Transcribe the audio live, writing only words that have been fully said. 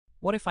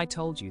What if I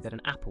told you that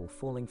an apple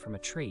falling from a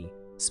tree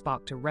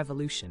sparked a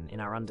revolution in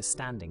our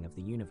understanding of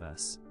the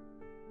universe?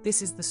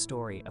 This is the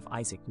story of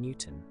Isaac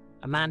Newton,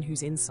 a man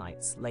whose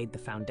insights laid the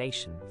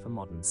foundation for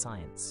modern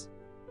science.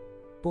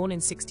 Born in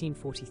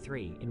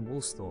 1643 in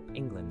Woolsthorpe,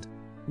 England,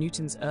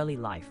 Newton's early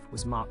life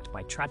was marked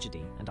by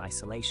tragedy and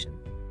isolation.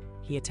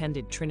 He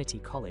attended Trinity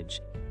College,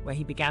 where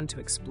he began to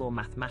explore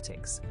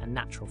mathematics and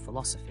natural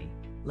philosophy,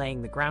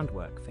 laying the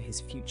groundwork for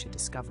his future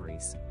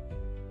discoveries.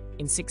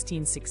 In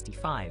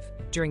 1665,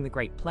 during the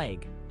Great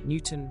Plague,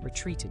 Newton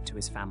retreated to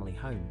his family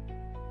home.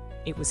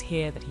 It was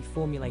here that he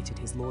formulated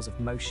his laws of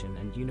motion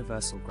and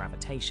universal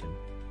gravitation,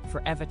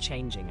 forever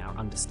changing our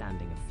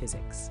understanding of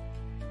physics.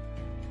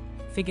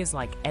 Figures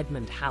like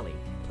Edmond Halley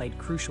played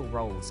crucial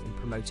roles in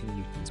promoting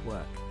Newton's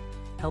work,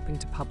 helping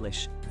to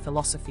publish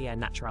Philosophiæ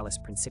Naturalis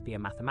Principia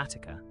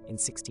Mathematica in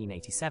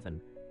 1687,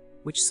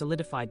 which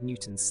solidified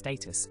Newton's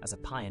status as a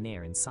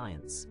pioneer in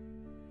science.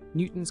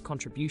 Newton's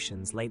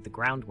contributions laid the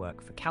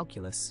groundwork for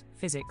calculus,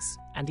 physics,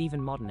 and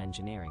even modern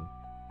engineering.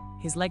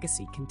 His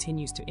legacy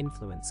continues to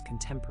influence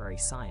contemporary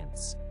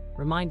science,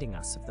 reminding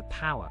us of the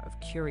power of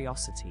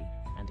curiosity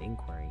and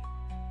inquiry.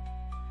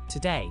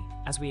 Today,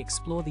 as we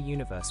explore the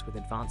universe with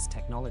advanced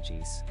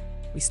technologies,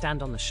 we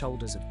stand on the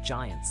shoulders of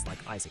giants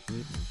like Isaac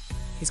Newton.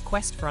 His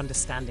quest for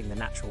understanding the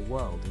natural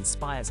world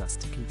inspires us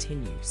to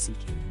continue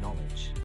seeking knowledge.